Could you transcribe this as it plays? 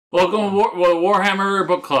Welcome to Warhammer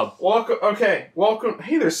Book Club. Welcome.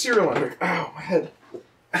 Hey, there's cereal under. Ow, my head.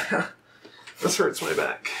 This hurts my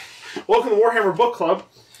back. Welcome to Warhammer Book Club.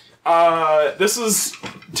 This is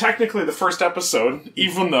technically the first episode,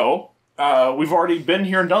 even though we've already been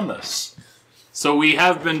here and done this. So we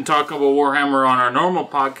have been talking about Warhammer on our normal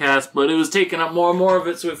podcast, but it was taking up more and more of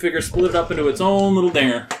it, so we figured split it up into its own little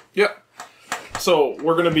dinger. Yep. So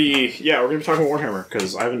we're gonna be talking about Warhammer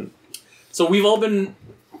because I haven't. So we've all been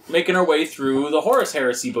making our way through the Horus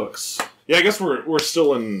Heresy books. Yeah, I guess we're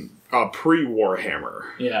still in pre-Warhammer.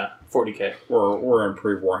 Yeah, 40k. We're in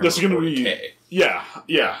pre-Warhammer. This is gonna 40K. be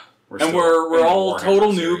yeah. We're all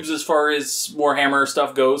total noobs as far as Warhammer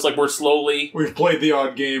stuff goes. Like, we're slowly... We've played the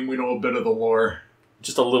odd game, we know a bit of the lore.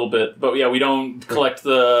 Just a little bit. But yeah, we don't collect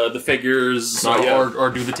the figures or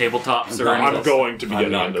do the tabletops or anything. I'm going to be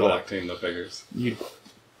getting not into collecting the figures.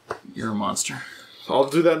 You're a monster. I'll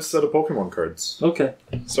do that instead of Pokemon cards. Okay.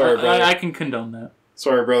 Sorry, brother. I can condone that.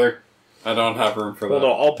 Sorry, brother. I don't have room for that. Well,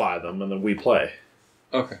 no, I'll buy them and then we play.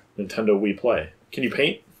 Okay. Nintendo Wii Play. Can you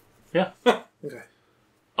paint? Yeah. Okay.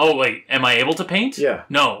 Oh, wait. Am I able to paint? Yeah.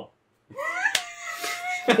 No.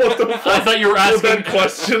 What the fuck? I thought you were asking... Would that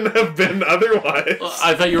question have been otherwise?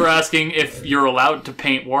 I thought you were asking if you're allowed to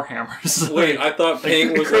paint Warhammers. Wait, I thought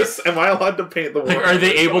paint was... Chris, am I allowed to paint the Warhammers? Like, are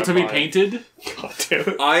they able to be painted? God damn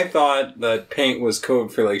it. I thought that paint was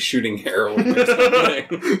code for, like, shooting heroin or something.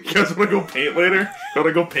 You guys want to go paint later? Want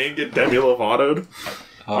to go paint and get Demi Lovato'd?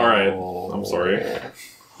 Oh. Alright, I'm sorry.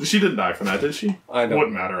 She didn't die from that, did she? I don't.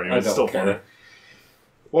 Wouldn't matter anyway. I It's don't still care. funny.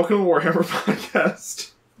 Welcome to Warhammer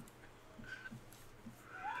Podcast.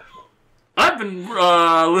 I've been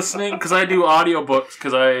listening, because I do audiobooks,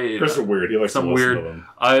 because I... Chris is weird. He likes some to listen weird... to them.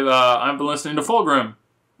 I've been listening to Fulgrim.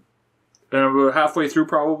 And I'm about halfway through,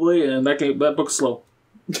 probably, and that book's slow.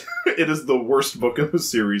 It is the worst book in the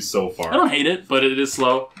series so far. I don't hate it, but it is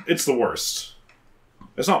slow. It's the worst.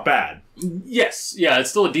 It's not bad. Yes, yeah, it's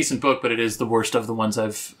still a decent book, but it is the worst of the ones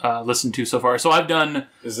I've listened to so far. So I've done...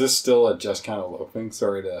 Is this still a just kind of loafing?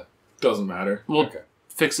 Sorry to... Doesn't matter. We'll Okay.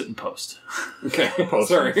 fix it in post. Okay. Post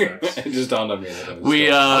Sorry. effects. It just dawned on me that it was We,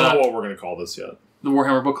 still... I don't know what we're going to call this yet. The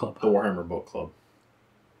Warhammer Book Club. The Warhammer Book Club.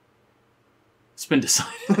 It's been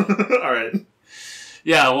decided. Alright.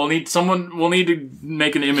 Yeah, we'll need to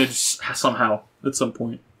make an image somehow at some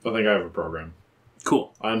point. I think I have a program.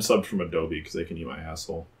 Cool. I unsubbed from Adobe because they can eat my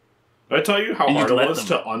asshole. Did I tell you how And hard you'd it let was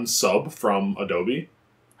them. to unsub from Adobe?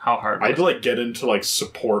 How hard? I had to like get into like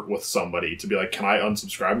support with somebody to be like, can I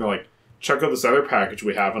unsubscribe? And they're like, check out this other package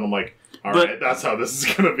we have. And I'm like, alright, that's how this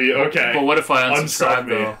is going to be. Okay. But what if I Unsub unsubscribe,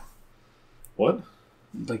 me. though? What?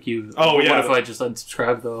 Like you... Oh, yeah. What if I just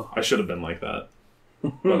unsubscribe, though? I should have been like that.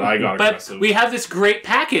 But I got But aggressive. we have this great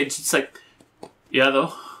package. It's like... Yeah,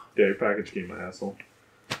 though. Yeah, your package gave my asshole.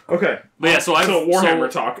 Okay. But yeah, so Warhammer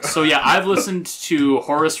talk. So yeah, I've listened to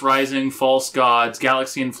Horus Rising, False Gods,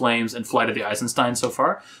 Galaxy in Flames, and Flight of the Eisenstein so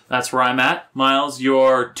far. That's where I'm at. Miles,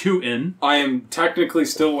 you're 2 in. I am technically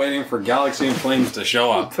still waiting for Galaxy in Flames to show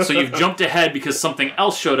up. So you've jumped ahead because something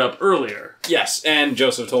else showed up earlier. Yes, and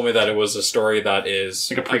Joseph told me that it was a story that is,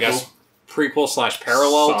 Like a prequel? I guess,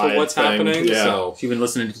 prequel/parallel to Side what's thing, happening. yeah. So So you've been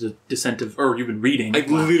listening to Descent of... Or you've been reading. I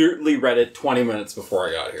literally read it 20 minutes before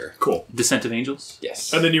I got here. Cool. Descent of Angels?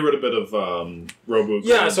 Yes. And then you read a bit of Roboute.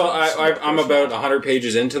 Yeah, so I'm about 100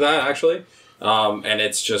 pages into that, actually. And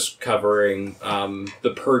it's just covering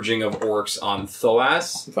the purging of orcs on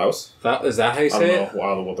Thoas. Thoas? Is that how you I say don't it?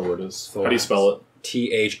 know what the word is. Thoas. How do you spell it?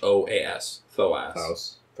 Thoas. Thoas.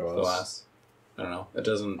 Thoas. Thoas. I don't know. It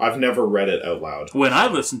doesn't... I've never read it out loud. When I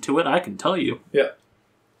listen to it, I can tell you. Yeah.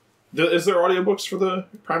 Is there audiobooks for the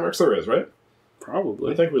Primarchs? There is, right?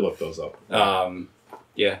 Probably. I think we looked those up.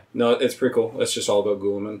 Yeah. No, it's pretty cool. It's just all about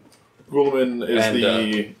Guilliman. Guilliman is And,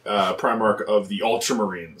 the Primarch of the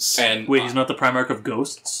Ultramarines. And Wait, he's not the Primarch of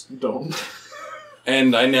Ghosts? Don't.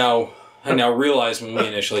 And I now realize when we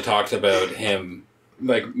initially talked about him,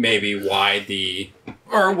 like maybe why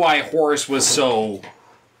Horus was so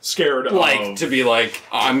Scared of... to be like,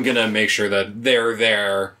 I'm gonna make sure that they're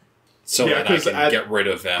there so that I can get rid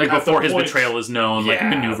of them. Like At before the his point- betrayal is known, like Yeah,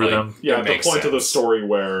 maneuver like- them. Yeah, That at the makes point of the sense. story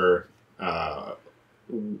where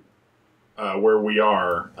we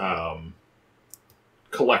are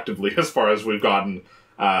collectively, as far as we've gotten,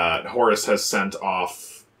 Horus has sent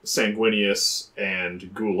off Sanguinius and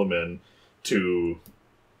Guilliman to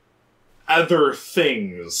other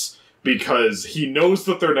things because he knows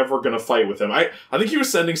that they're never going to fight with him. I think he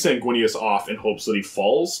was sending Sanguinius off in hopes that he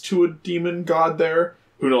falls to a demon god there.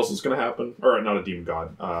 Who knows what's going to happen? Or not a demon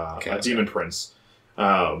god, a demon prince.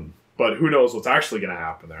 But who knows what's actually going to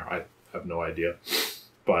happen there. I have no idea.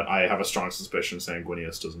 But I have a strong suspicion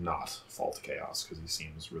Sanguinius does not fall to chaos because he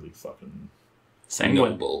seems really fucking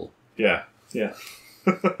Noble. yeah.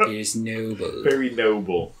 He is noble. Very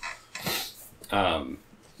noble.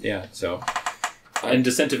 Yeah. So. And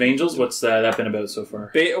Descent of Angels, what's that been about so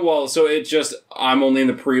far? Well, so it just I'm only in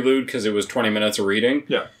the prelude because it was 20 minutes of reading.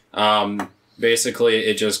 Yeah. Basically,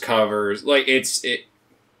 it just covers like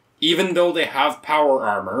even though they have power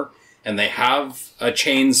armor and they have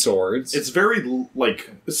chain swords, It's very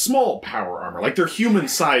like small power armor. Like they're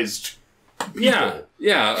human-sized people.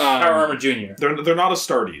 yeah. Power Armor Junior. They're not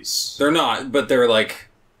Astartes. They're not, but they're like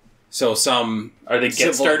some. Are they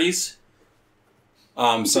Get Starties?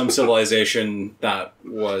 Some civilization that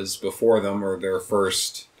was before them, or their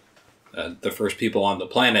first, the first people on the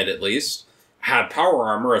planet at least, had power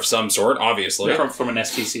armor of some sort, obviously. From an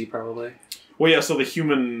STC, probably. Well, yeah, so the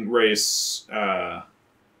human race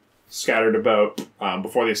scattered about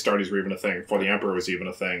before the Astartes were even a thing, before the Emperor was even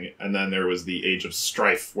a thing, and then there was the Age of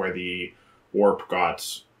Strife, where the warp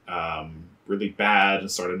got really bad and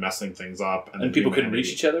started messing things up. And people couldn't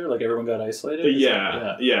reach each other? Like everyone got isolated?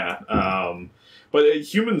 Yeah. But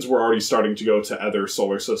humans were already starting to go to other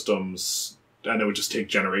solar systems, and it would just take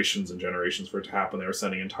generations and generations for it to happen. They were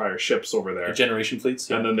sending entire ships over there. Generation fleets,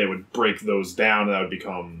 yeah. And then they would break those down, and that would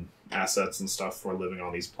become assets and stuff for living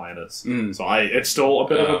on these planets. So it's still a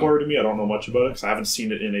bit of a blur to me. I don't know much about it, because I haven't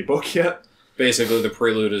seen it in a book yet. Basically, the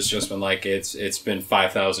prelude has just been like, it's been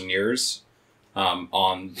 5,000 years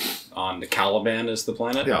on the Caliban is the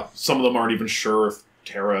planet. Yeah, some of them aren't even sure if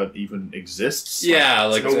Terra even exists. Yeah,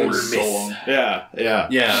 like it's so long. Yeah.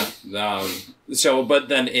 So, but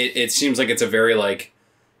then it seems like it's a very like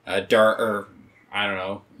dark, or I don't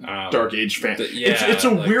know, Dark Age fan. Yeah, it's a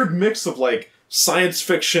like, weird mix of like science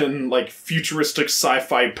fiction, like futuristic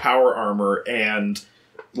sci-fi power armor, and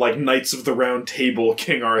like Knights of the Round Table,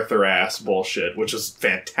 King Arthur ass bullshit, which is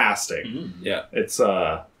fantastic. Yeah, it's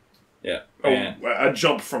yeah, a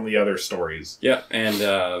jump from the other stories. Yeah, and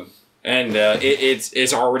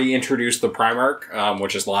it's already introduced the Primarch,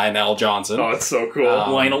 which is Lionel Johnson. Oh, it's so cool.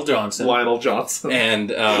 Lionel Johnson. And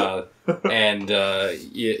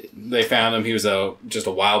they found him. He was just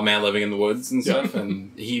a wild man living in the woods and stuff.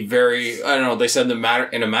 And he they said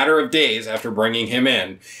in a matter of days after bringing him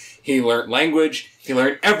in, he learned language, he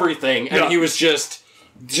learned everything, and he was just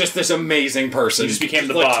this amazing person. He just became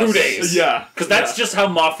the like boss. 2 days. Yeah. Because that's just how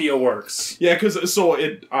Mafia works. Yeah, because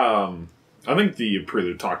I think the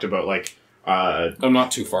prelude talked about like I'm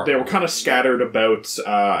not too far. They were kind of scattered about,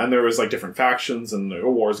 and there was like different factions and there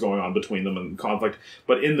were wars going on between them and conflict.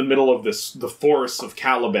 But in the middle of the forests of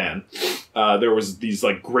Caliban, there was these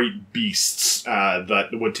like great beasts that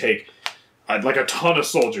would take like a ton of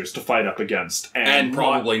soldiers to fight up against, and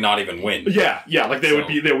probably not even win. Yeah, like they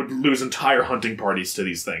would lose entire hunting parties to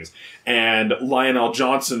these things. And Lionel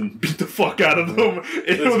Johnson beat the fuck out of them with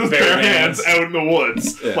his bare hands out in the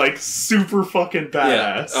woods, like super fucking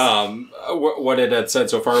badass. Yeah. What it had said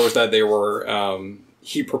so far was that they were.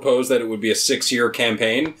 He proposed that it would be a 6-year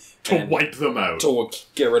campaign to wipe them out, to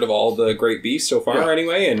get rid of all the great beasts so far,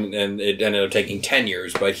 anyway. And it ended up taking 10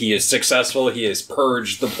 years, but he is successful. He has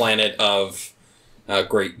purged the planet of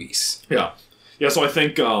great beasts. Yeah. So I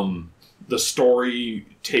think the story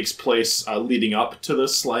takes place leading up to the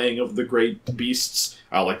slaying of the great beasts,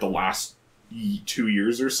 like the last 2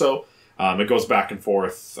 years or so. It goes back and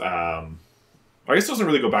forth. I guess it doesn't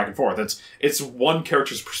really go back and forth. It's one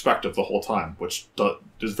character's perspective the whole time, which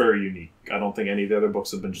is very unique. I don't think any of the other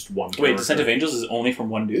books have been just one character. Wait, Descent of Angels is only from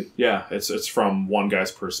one dude? Yeah, it's from one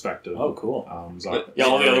guy's perspective. Oh, cool. All the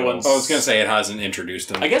other ones... I was going to say it hasn't introduced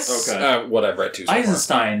him. I guess... Okay. What I've read too so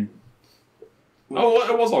Eisenstein...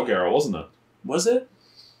 Oh, it was all Garrow, wasn't it? Was it?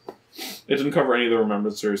 It didn't cover any of the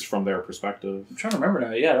Remembrancers from their perspective. I'm trying to remember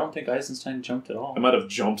now. Yeah, I don't think Eisenstein jumped at all. I might have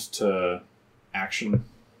jumped to Action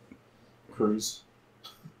Cruise.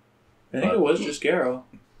 I think it was just Garrow.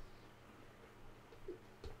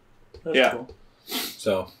 That's cool.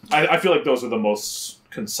 So I feel like those are the most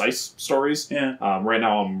concise stories. Yeah. Right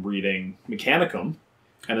now I'm reading Mechanicum,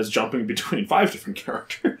 and it's jumping between 5 different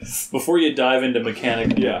characters. Before you dive into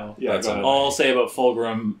Mechanicum, that's all I'll say about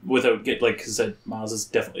Fulgrim without because Miles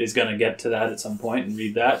is going to get to that at some point and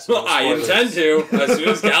read that. So well, I intend to as soon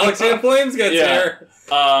as Galaxy and Flames gets here.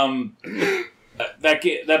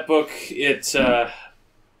 That book, it's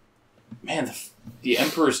man, the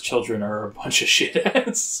Emperor's Children are a bunch of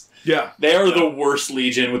shitheads. Yeah. They are the worst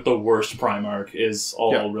Legion with the worst Primarch, is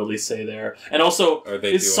all I'll really say there. And also,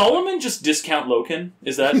 is Solomon just discount Loken?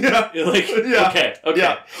 Is that Okay.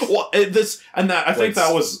 Yeah. Well, I think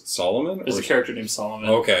that was Solomon. There's a character named Solomon.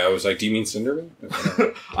 Okay, I was like, do you mean Cinderman?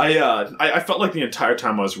 I felt like the entire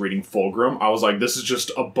time I was reading Fulgrim, I was like, this is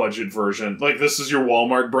just a budget version. Like, this is your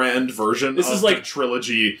Walmart brand version. This is like the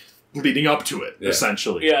trilogy leading up to it,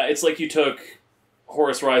 essentially. Yeah, it's like you took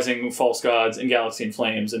Horus Rising, False Gods, and Galaxy in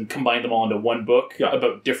Flames and combined them all into one book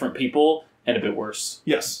about different people, and a bit worse.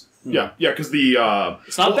 Yes. Yeah, because the...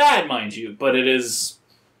 it's not bad, mind you, but it is...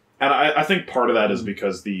 And I think part of that is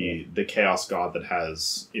because the Chaos God that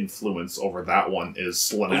has influence over that one is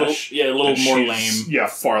Slaanesh. A little more lame. Yeah,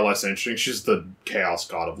 far less interesting. She's the Chaos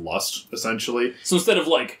God of Lust, essentially. So instead of,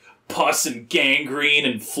 like, pus and gangrene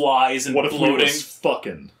and flies and bloating... What if we was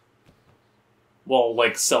fucking? Well,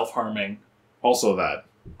 like, self-harming. Also that.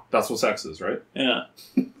 That's what sex is, right? Yeah.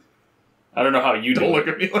 I don't know how you do it. Don't look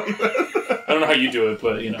at me like that. I don't know how you do it,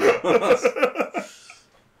 but, you know.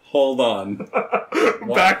 Hold on.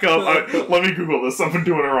 Back up. Let me Google this. I've been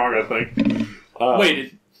doing it wrong, I think.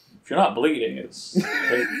 Wait, if you're not bleeding, it's...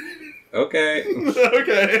 Okay.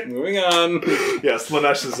 Okay. Moving on. Yeah,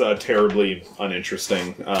 Slaanesh is terribly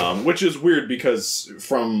uninteresting, which is weird because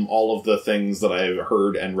from all of the things that I've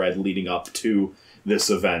heard and read leading up to this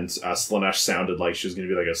event, Slaanesh sounded like she was going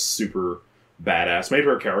to be like a super badass. Maybe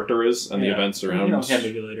her character is, and the events around. Yeah,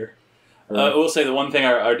 maybe later. I will say the one thing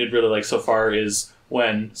I did really like so far is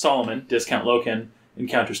when Solomon, discount Loken,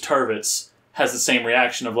 encounters Tarvitz, has the same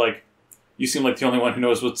reaction of like, you seem like the only one who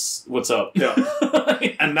knows what's up. Yeah.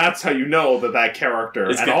 And that's how you know that character,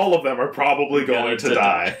 all of them are probably going to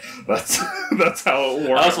die. That's how it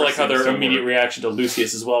works. I also like how their immediate reaction to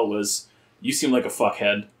Lucius as well was, you seem like a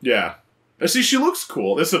fuckhead. Yeah. See, she looks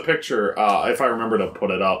cool. This is a picture, if I remember to put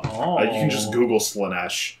it up. You can just Google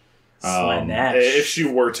Slaanesh. If she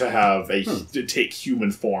were to have to take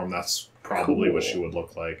human form, that's probably what she would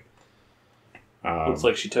look like. Looks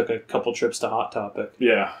like she took a couple trips to Hot Topic.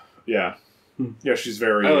 Yeah, yeah. Yeah, she's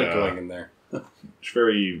very... I like going in there. She's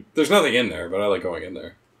very... There's nothing in there, but I like going in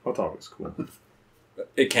there. Hot Topic's cool.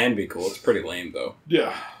 It can be cool. It's pretty lame, though.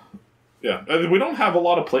 Yeah. Yeah. We don't have a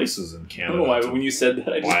lot lot of places in Canada. I don't know why, but when you said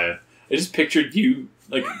that, I just pictured you,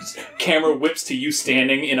 like, camera whips to you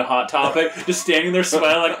standing in a Hot Topic, just standing there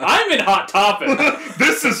smiling like, I'm in Hot Topic!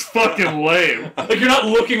 This is fucking lame! Like, you're not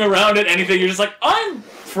looking around at anything, you're just like, I'm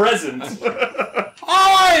present!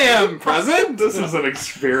 I am present! This is an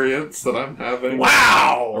experience that I'm having.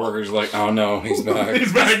 Wow! Worker's like, oh no, he's back.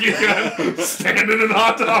 He's back again, standing in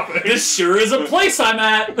Hot Topic. This sure is a place I'm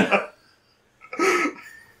at!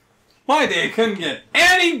 My day couldn't get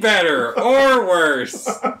any better or worse.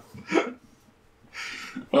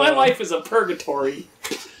 My life is a purgatory.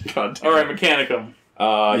 God damn. Alright, Mechanicum.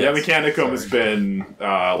 Yeah, Mechanicum has been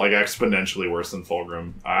like exponentially worse than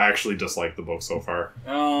Fulgrim. I actually dislike the book so far.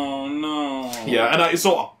 Oh no. Yeah, and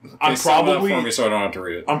I'm probably for me so I don't have to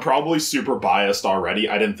read it. I'm probably super biased already.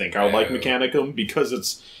 I didn't think I would like Mechanicum because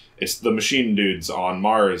it's the machine dudes on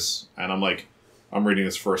Mars, and I'm like, I'm reading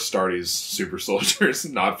this for Astartes super soldiers,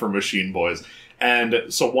 not for machine boys. And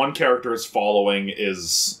so one character is following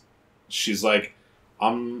is she's like,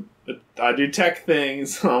 I do tech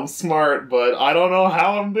things, I'm smart, but I don't know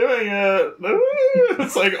how I'm doing it.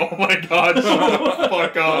 It's like, oh my god, shut the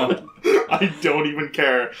fuck up. I don't even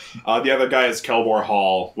care. The other guy is Kelbor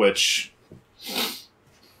Hall, which,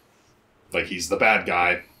 like, he's the bad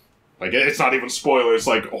guy. Like, it's not even spoilers.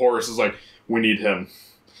 Like, Horus is like, we need him.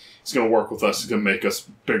 He's gonna work with us. He's gonna make us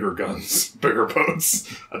bigger guns, bigger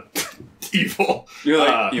boats. Evil. You're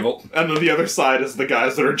like, evil. And then the other side is the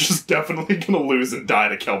guys that are just definitely gonna lose and die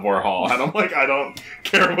to Kelbor Hall. And I'm like, I don't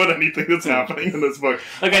care about anything that's happening in this book.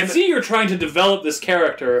 Like, I see you're trying to develop this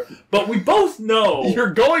character, but we both know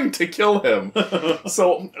you're going to kill him.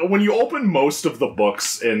 So, when you open most of the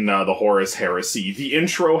books in the Horus Heresy, the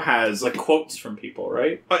intro has... like quotes from people,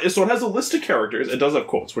 right? So it has a list of characters. It does have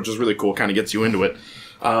quotes, which is really cool. Kind of gets you into it.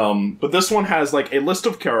 But this one has, like, a list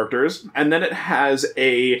of characters, and then it has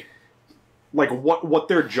a... like, what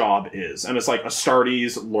their job is. And it's like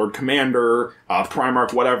Astartes, Lord Commander,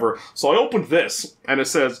 Primarch, whatever. So I opened this, and it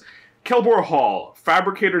says, Kelbor Hall,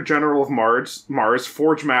 Fabricator General of Mars,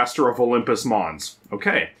 Forge Master of Olympus Mons.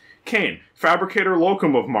 Okay. Cain, Fabricator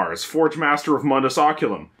Locum of Mars, Forge Master of Mundus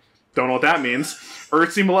Oculum. Don't know what that means.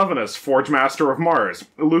 Urtzi Malevinus, Forge Master of Mars.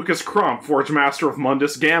 Lucas Crump, Forge Master of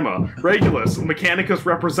Mundus Gamma. Regulus, Mechanicus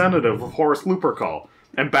Representative of Horus Lupercal.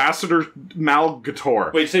 Ambassador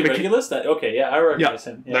Malgator. Wait, say Regulus? Okay, yeah, I recognize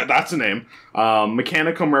him. Yeah. That's a name.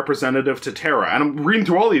 Mechanicum Representative to Terra. And I'm reading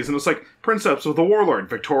through all these, and it's like, Princeps of the Warlord,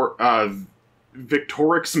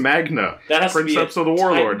 Victorix Magna, That has Princeps to be of the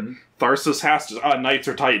Warlord, Titan. Tharsis Hastus, Knights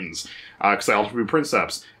or Titans, because they all have to be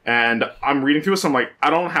Princeps. And I'm reading through this, I'm like, I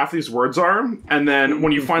don't know what half these words are, and then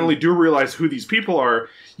when you finally do realize who these people are,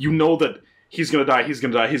 you know that he's gonna die, he's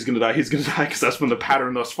gonna die, he's gonna die, he's gonna die, because that's been the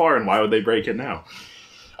pattern thus far, and why would they break it now?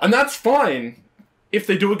 And that's fine, if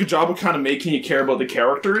they do a good job of kind of making you care about the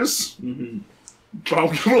characters, but I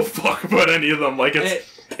don't give a fuck about any of them, like,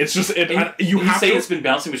 it's just, you have say to... it's been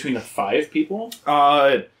bouncing between the 5 people?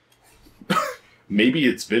 Maybe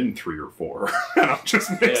it's been 3 or 4, and I'm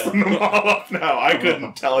just mixing them all up now. I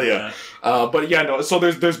couldn't tell you. Yeah. But yeah, no, so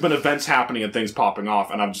there's been events happening and things popping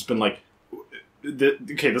off, and I've just been like,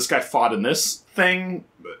 okay, this guy fought in this thing?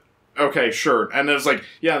 Okay, sure. And it was like,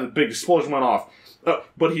 yeah, the big explosion went off.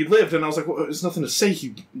 But he lived, and I was like, well, there's nothing to say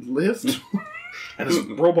he lived? And his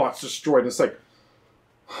robot's destroyed, and it's like,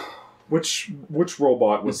 which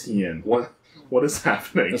robot was he in? What is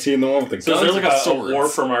happening? Is he in the one with the guns? So is there like a swords? war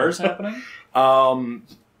for Mars happening?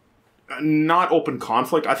 Not open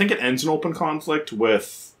conflict. I think it ends in open conflict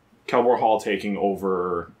with Kelbor Hall taking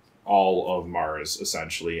over all of Mars,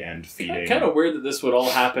 essentially, and feeding... Kind of weird that this would all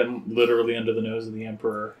happen literally under the nose of the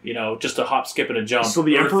Emperor. You know, just a hop, skip, and a jump. So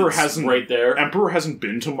the Earth Emperor is hasn't... right there. Emperor hasn't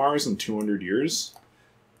been to Mars in 200 years.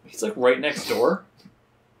 He's like right next door.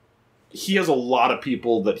 He has a lot of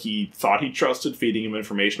people that he thought he trusted feeding him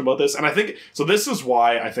information about this. And I think... So this is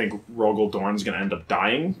why I think Rogel Dorn's going to end up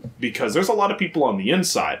dying. Because there's a lot of people on the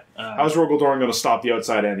inside. How's Rogel Dorn going to stop the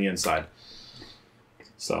outside and the inside?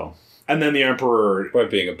 So... And then the Emperor... By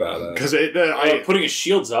being a badass. Because putting his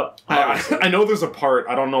shields up. I know there's a part,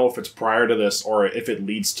 I don't know if it's prior to this or if it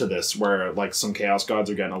leads to this, where like some Chaos Gods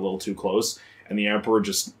are getting a little too close, and the Emperor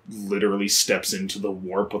just literally steps into the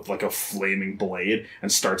warp with like a flaming blade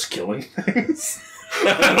and starts killing things.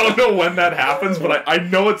 I don't know when that happens, but I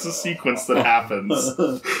know it's a sequence that happens.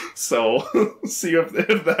 So, see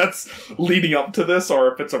if that's leading up to this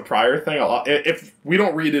or if it's a prior thing. If we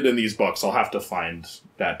don't read it in these books, I'll have to find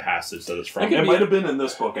that passage that it's from. It might have been in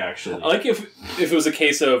this book, actually. I like if it was a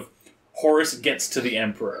case of Horus gets to the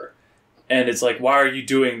Emperor, and it's like, why are you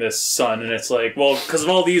doing this, son? And it's like, well, because of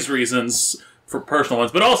all these reasons, for personal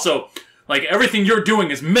ones, but also, like, everything you're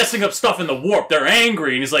doing is messing up stuff in the warp. They're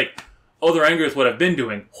angry. And he's like, oh, they're angry with what I've been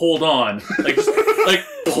doing. Hold on. Like, just, like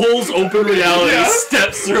pulls open reality,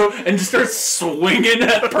 steps through, and just starts swinging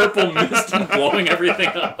at purple mist and blowing everything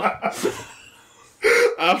up.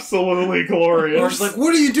 Absolutely glorious. Or just like,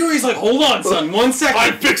 what are you doing? He's like, hold on, son, 1 second.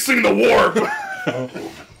 I'm fixing the warp.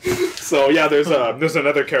 So yeah, there's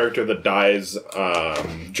another character that dies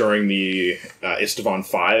during the Istvan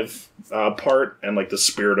 5 part, and like the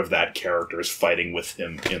spirit of that character is fighting with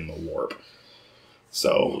him in the warp.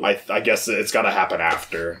 So I guess it's got to happen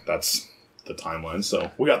after. That's the timeline.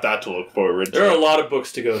 So we got that to look forward to. There are a lot of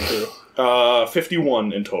books to go through.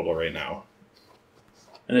 51 in total right now.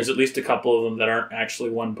 And there's at least a couple of them that aren't actually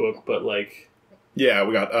one book, but like... Yeah,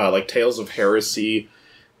 we got like Tales of Heresy,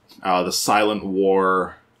 The Silent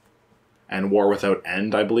War, and War Without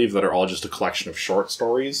End, I believe, that are all just a collection of short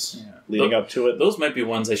stories leading up to it. Those might be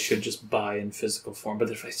ones I should just buy in physical form, but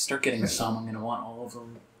if I start getting some, I'm going to want all of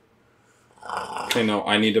them. I know,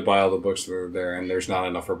 I need to buy all the books that are there, and there's not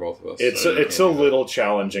enough for both of us. It's a little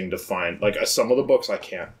challenging to find. Like, some of the books I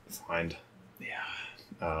can't find.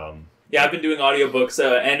 Yeah. Yeah, I've been doing audiobooks,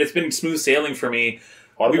 and it's been smooth sailing for me.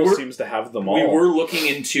 Audible seems to have them all. We were looking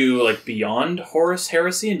into, like, beyond Horus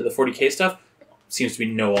Heresy, into the 40k stuff. Seems to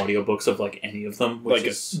be no audiobooks of, like, any of them.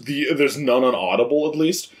 Which there's none on Audible, at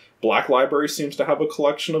least. Black Library seems to have a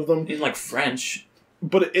collection of them. In, like, French.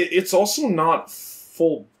 But it's also not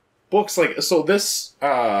full books. Like, so this,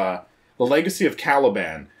 The Legacy of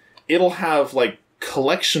Caliban, it'll have, like,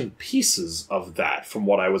 collection pieces of that from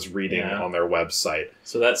what I was reading on their website.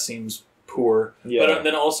 So that seems poor. Yeah. But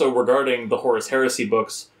then also regarding the Horus Heresy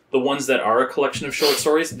books, the ones that are a collection of short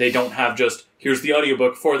stories, they don't have just, here's the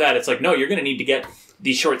audiobook for that. It's like, no, you're going to need to get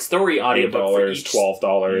the short story audiobook for each. $12.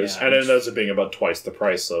 Yeah, and it ends up being about twice the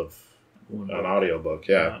price of an audiobook.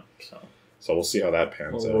 Yeah. So we'll see how that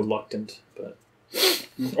pans out. Reluctant, but...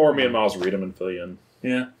 Or me and Miles read them and fill you in.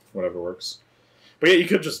 Yeah. Whatever works. But yeah, you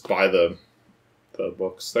could just buy the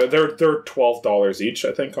books. They're $12 each,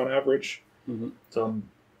 I think, on average. Mm-hmm. So,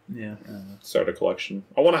 yeah. Start a collection.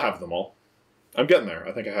 I want to have them all. I'm getting there.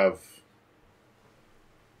 I think I have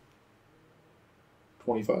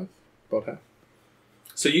 25, about half.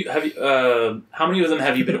 So how many of them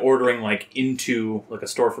have you been ordering like into like a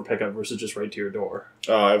store for pickup versus just right to your door?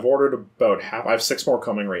 I've ordered about half. I have 6 more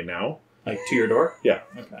coming right now. Like to your door? Yeah.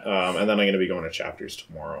 Okay. And then I'm going to be going to Chapters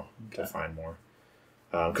tomorrow to find more.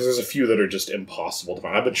 Because there's a few that are just impossible to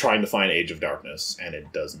find. I've been trying to find Age of Darkness, and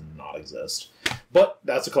it does not exist. But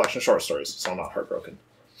that's a collection of short stories, so I'm not heartbroken.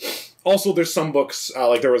 Also, there's some books,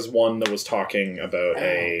 like there was one that was talking about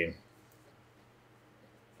a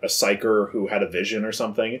psyker who had a vision or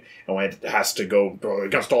something, and has to go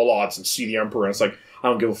against all odds and see the Emperor, and it's like, I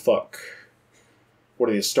don't give a fuck. What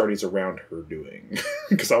are the Astartes around her doing?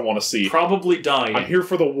 Because I want to see. Probably dying. I'm here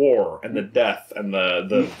for the war and the death and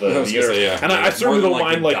the and I certainly don't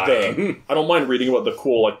mind I don't mind reading about the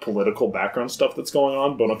cool like political background stuff that's going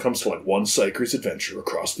on, but when it comes to like one psyker's adventure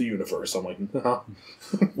across the universe, I'm like, nah,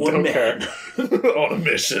 one man on a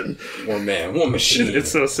mission, one man, one machine.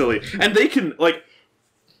 It's so silly, and they can like.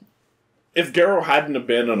 If Garrow hadn't have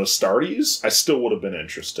been an Astartes, I still would have been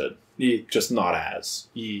interested. Yeah. Just not as.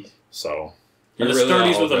 Yeah. So. And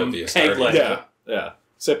Astartes with a peg leg. Yeah, yeah.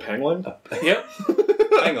 Say pangling? Yep.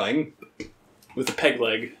 Pangling. With a peg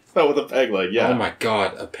leg. Oh, with a peg leg, yeah. Oh my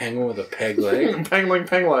god, a penguin with a peg leg? Pangling,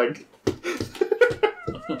 peg leg.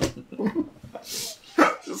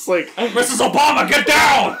 Just like... Mrs. Obama, get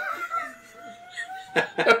down!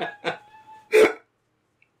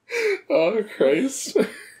 Oh, Christ.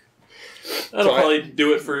 That'll probably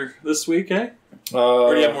do it for this week, eh?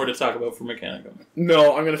 Or do you have more to talk about for Mechanicum?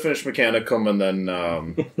 No, I'm going to finish Mechanicum and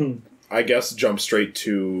then, I guess, jump straight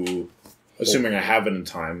to, assuming I have it in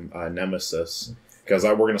time, Nemesis. Because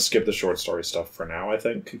we're going to skip the short story stuff for now, I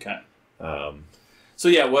think. Okay. So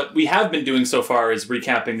yeah, what we have been doing so far is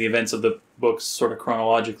recapping the events of the books sort of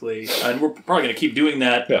chronologically. And we're probably going to keep doing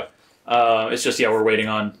that. Yeah. It's just, we're waiting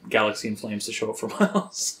on Galaxy in Flames to show up for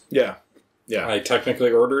Miles. Yeah. Yeah. I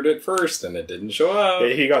technically ordered it first, and it didn't show up.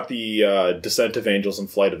 He got the Descent of Angels and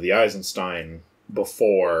Flight of the Eisenstein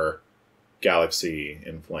before Galaxy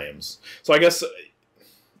in Flames. So I guess,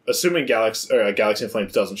 assuming Galaxy in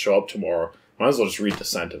Flames doesn't show up tomorrow, might as well just read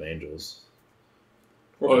Descent of Angels.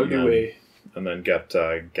 And then get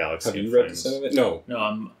Galaxy Have in you read Flames. Descent of it? No.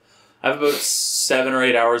 No, I have about 7 or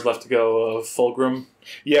 8 hours left to go of Fulgrim.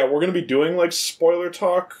 Yeah, we're going to be doing like spoiler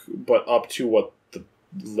talk, but up to what the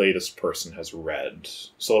latest person has read.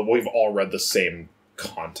 So we've all read the same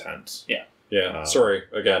content. Yeah. Yeah. Sorry,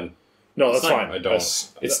 again. No, that's fine. I don't.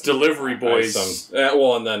 It's Delivery Boys.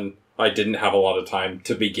 Well, and then I didn't have a lot of time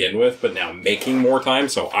to begin with, but now I'm making more time,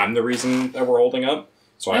 so I'm the reason that we're holding up.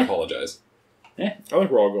 So I apologize. Yeah. I think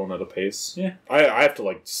we're all going at a pace. Yeah. I have to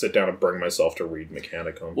like sit down and bring myself to read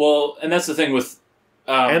Mechanicum. Well, and that's the thing with...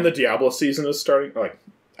 and the Diablo season is starting, like,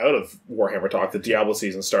 out of Warhammer talk, the Diablo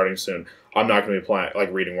season's starting soon. I'm not going to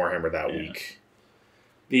be reading Warhammer that week.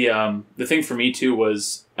 The thing for me, too,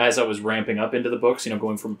 was as I was ramping up into the books,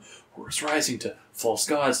 going from Horus Rising to False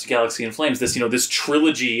Gods to Galaxy in Flames, this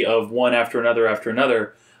trilogy of one after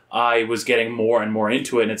another, I was getting more and more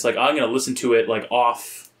into it, and it's like, I'm going to listen to it, like,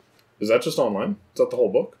 off... Is that just online? Is that the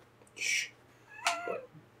whole book? Shh.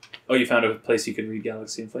 Oh, you found a place you could read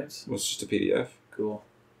Galaxy in Flames? Well, it's just a PDF. Cool.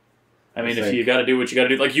 I mean, if you got to do what you got to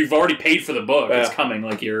do, like you've already paid for the book, it's coming.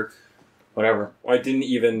 Like you're, whatever. It didn't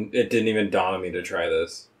even dawn on me to try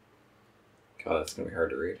this. God, that's gonna be hard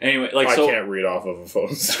to read. Anyway, I can't read off of a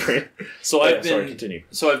phone screen. So continue.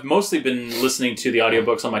 So I've mostly been listening to the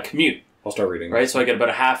audiobooks on my commute. I'll start reading. Right, so I get about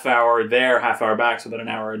a half hour there, half hour back, so about an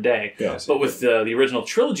hour a day. Yeah. But with the original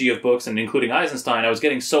trilogy of books, and including Eisenstein, I was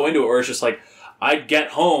getting so into it where it's just like, I'd get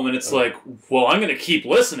home and it's like, well, I'm going to keep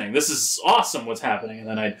listening. This is awesome what's happening. And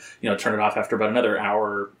then I'd turn it off after about another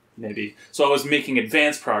hour, maybe. So I was making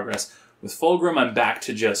advanced progress. With Fulgrim, I'm back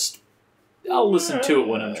to just, I'll listen to it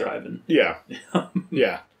when I'm driving. Yeah.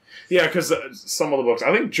 Yeah. Yeah, because some of the books,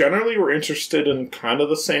 I think generally we're interested in kind of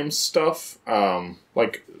the same stuff.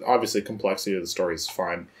 Like, obviously, complexity of the story is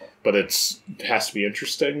fine, but it has to be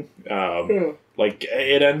interesting. Like,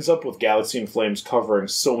 it ends up with Galaxy in Flames covering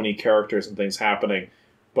so many characters and things happening,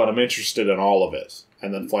 but I'm interested in all of it.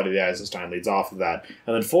 And then Flight of the Eisenstein leads off of that.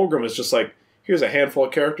 And then Fulgrim is just like, here's a handful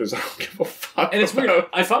of characters I don't give a fuck And it's weird.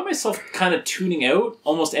 I found myself kind of tuning out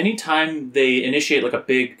almost any time they initiate, like, a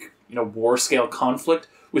big, war-scale conflict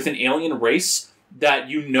with an alien race that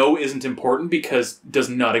isn't important because does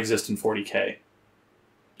not exist in 40K.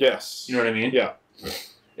 Yes. You know what I mean? Yeah.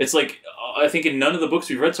 It's like, I think in none of the books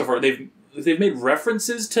we've read so far, they've made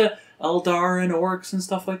references to Eldar and orcs and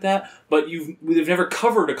stuff like that, but they've never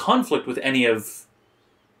covered a conflict with any of...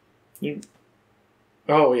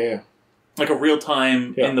 Oh, yeah. Like a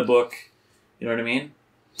real-time in the book. You know what I mean?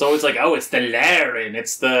 It's always like, oh, it's the learnin,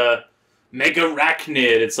 it's the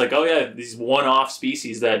megarachnid. It's like, oh yeah, these one-off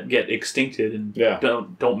species that get extincted and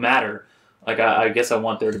don't matter. Like, I guess I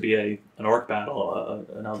want there to be an orc battle,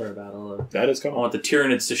 an Eldar battle. That is coming. I want the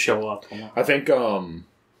Tyranids to show up. I think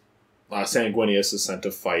Sanguinius is sent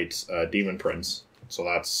to fight Demon Prince so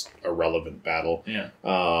that's a relevant battle. Yeah.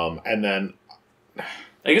 And then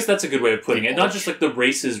I guess that's a good way of putting it. Not just like the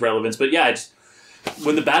race's relevance, but yeah, it's,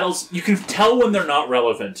 when the battles, you can tell when they're not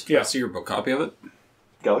relevant. Yeah. See your book copy of it?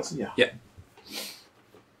 Galaxy, yeah. Yeah.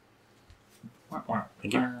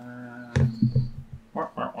 Thank you.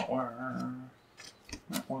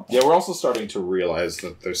 Yeah, we're also starting to realize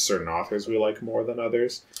that there's certain authors we like more than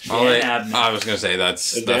others. I was going to say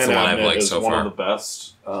that's the one I've liked so far. One of the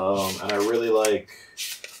best, and I really like.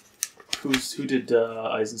 Who did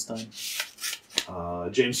Eisenstein?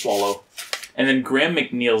 James Swallow. And then Graham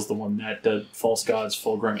McNeil's the one that did False Gods,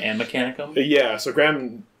 Fulgrim, and Mechanicum. Yeah, so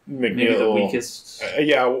Graham McNeil. Maybe the weakest.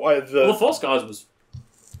 The False Gods was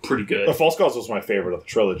pretty good. The False Gods was my favorite of the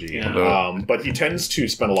trilogy. Yeah. But he tends to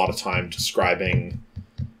spend a lot of time describing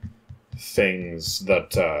things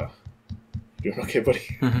that. Doing okay,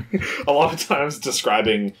 buddy? A lot of times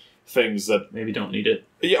describing things that maybe don't need it.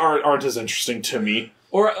 Aren't as interesting to me.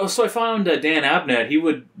 Or so I found Dan Abnett. He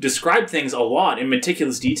would describe things a lot in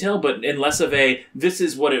meticulous detail, but in less of a "this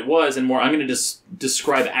is what it was" and more "I'm going to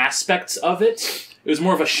describe aspects of it." It was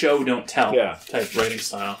more of a show don't tell type writing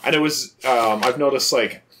style. And it was I've noticed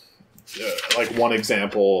like one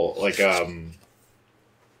example Graham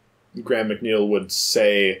McNeil would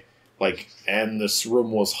say and this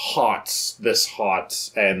room was this hot,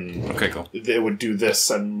 and okay, cool. They would do this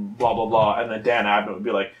and blah blah blah, and then Dan Abnett would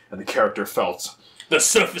be like, and the character felt the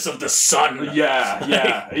surface of the sun.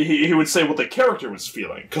 Yeah. he would say what the character was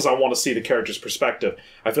feeling, because I want to see the character's perspective.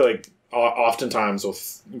 I feel like oftentimes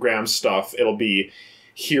with Graham's stuff, it'll be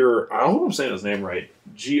here. I don't know if I'm saying his name right.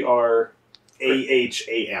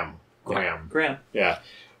 Graham. Graham. Yeah.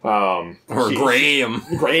 Graham.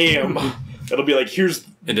 Graham. It'll be like, here's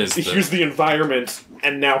the environment,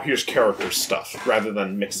 and now here's character stuff, rather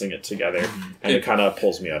than mixing it together. And it kind of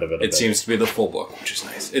pulls me out of it. It seems to be the full book, which is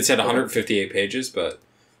nice. It's at 158 pages, but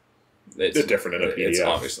it's different in a PDF. It's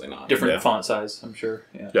obviously not. Different font size, I'm sure.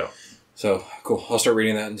 Yeah. So, cool. I'll start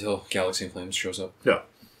reading that until Galaxy in Flames shows up. Yeah.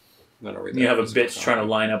 Then I'll read you have a bitch trying to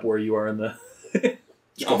line up where you are in the...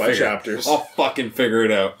 Just go by chapters. I'll fucking figure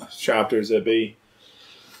it out. Chapters it be.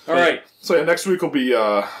 All right. So next week will be...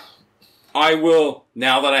 I will,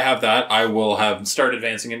 now that I have that, I will have... Start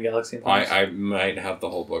advancing in Galaxy and Flames. I might have the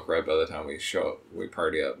whole book read by the time we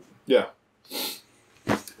party up. Yeah.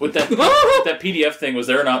 With that PDF thing, was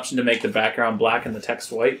there an option to make the background black and the text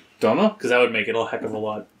white? Don't know. Because that would make it a heck of a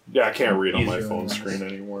lot. Yeah, I can't read on my phone screen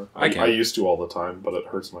anymore. I used to all the time, but it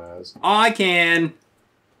hurts my eyes. I can.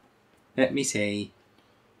 Let me see.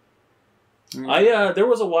 There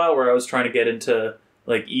was a while where I was trying to get into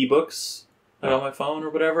ebooks on my phone or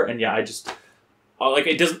whatever, and I just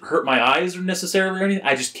it doesn't hurt my eyes necessarily or anything.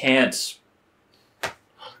 I just can't.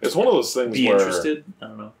 It's one of those things be where interested. I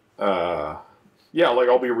don't know.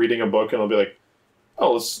 I'll be reading a book and I'll be like,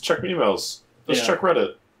 oh, let's check my emails. Let's check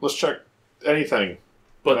Reddit. Let's check anything.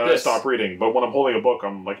 But then I stop reading. But when I'm holding a book,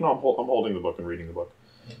 I'm like, no, I'm holding the book and reading the book.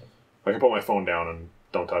 I can put my phone down and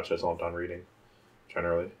don't touch it until I'm done reading.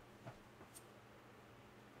 Generally.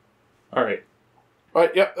 All right. All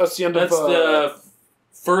right. Yeah, that's the end of. That's the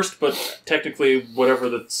first, but technically whatever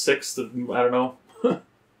the sixth. I don't know.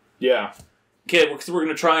 Yeah. Okay, so we're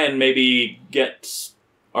going to try and maybe get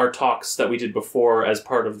our talks that we did before as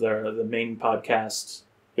part of the main podcast.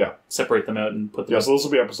 Yeah. Separate them out and put them. Yeah, so this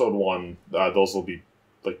will be episode 1. Those will be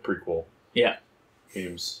prequel. Yeah.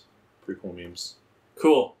 Memes. Prequel memes.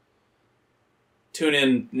 Cool. Tune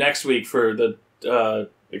in next week for the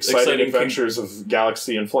exciting adventures of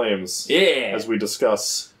Galaxy in Flames. Yeah. As we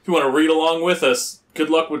discuss. If you want to read along with us, good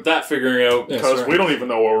luck with that figuring out. Because we don't even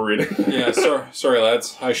know what we're reading. Yeah, sorry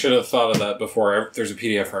lads. I should have thought of that before. There's a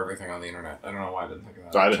PDF for everything on the internet. I don't know why I didn't think of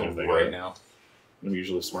that. I didn't think right of it. now. I'm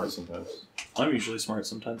usually smart sometimes. I'm usually smart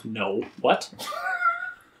sometimes. No. What?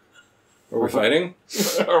 Are we fighting?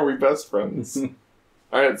 Are we best friends?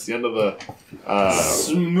 Alright, it's the end of the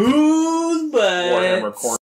Smooth Butts. Warhammer Corner.